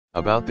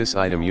About this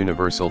item: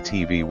 universal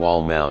TV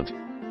wall mount.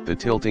 The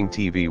tilting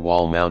TV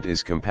wall mount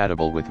is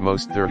compatible with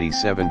most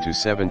 37 to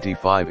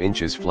 75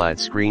 inches flat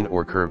screen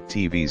or curved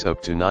TVs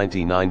up to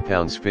 99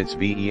 pounds. Fits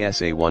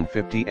VESA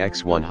 150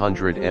 x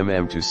 100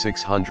 mm to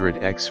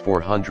 600 x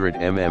 400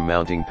 mm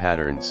mounting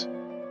patterns.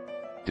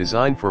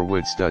 Designed for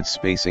wood studs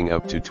spacing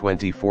up to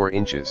 24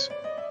 inches.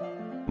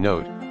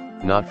 Note: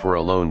 not for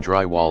alone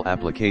drywall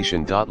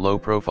application. Low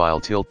profile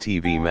tilt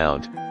TV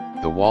mount.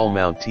 The wall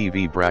mount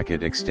TV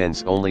bracket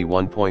extends only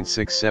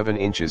 1.67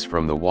 inches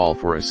from the wall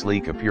for a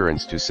sleek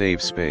appearance to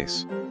save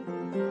space.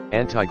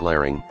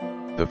 Anti-glaring.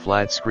 The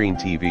flat screen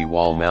TV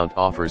wall mount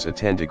offers a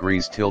 10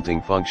 degrees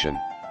tilting function.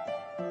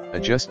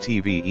 Adjust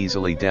TV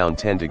easily down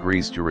 10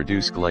 degrees to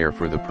reduce glare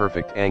for the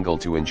perfect angle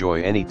to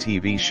enjoy any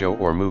TV show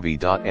or movie.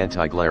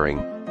 Anti-glaring.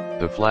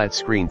 The flat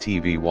screen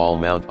TV wall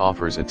mount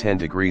offers a 10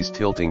 degrees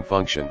tilting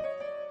function.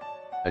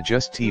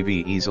 Adjust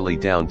TV easily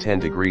down 10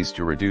 degrees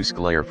to reduce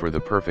glare for the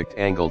perfect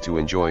angle to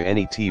enjoy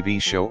any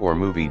TV show or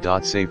movie.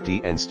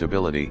 Safety and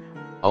stability.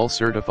 All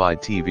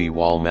certified TV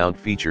wall mount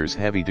features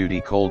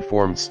heavy-duty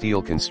cold-formed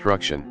steel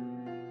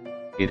construction.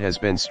 It has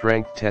been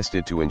strength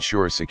tested to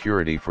ensure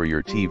security for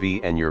your TV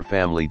and your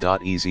family.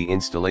 Easy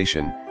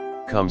installation.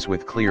 Comes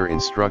with clear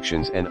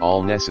instructions and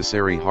all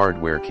necessary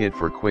hardware kit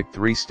for quick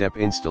 3-step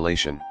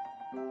installation.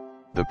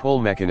 The pull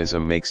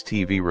mechanism makes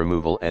TV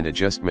removal and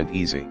adjustment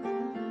easy.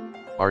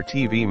 Our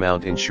TV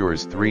mount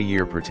ensures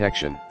 3-year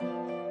protection.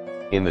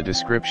 In the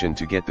description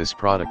to get this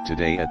product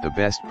today at the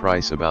best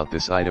price. About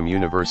this item: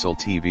 universal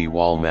TV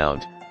wall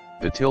mount.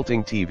 The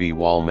tilting TV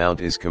wall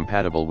mount is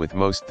compatible with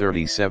most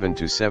 37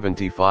 to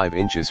 75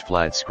 inches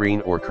flat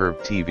screen or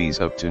curved TVs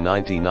up to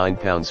 99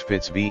 pounds.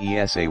 Fits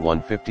VESA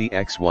 150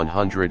 x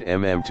 100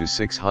 mm to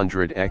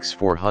 600 x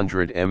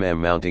 400 mm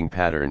mounting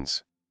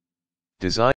patterns. Designed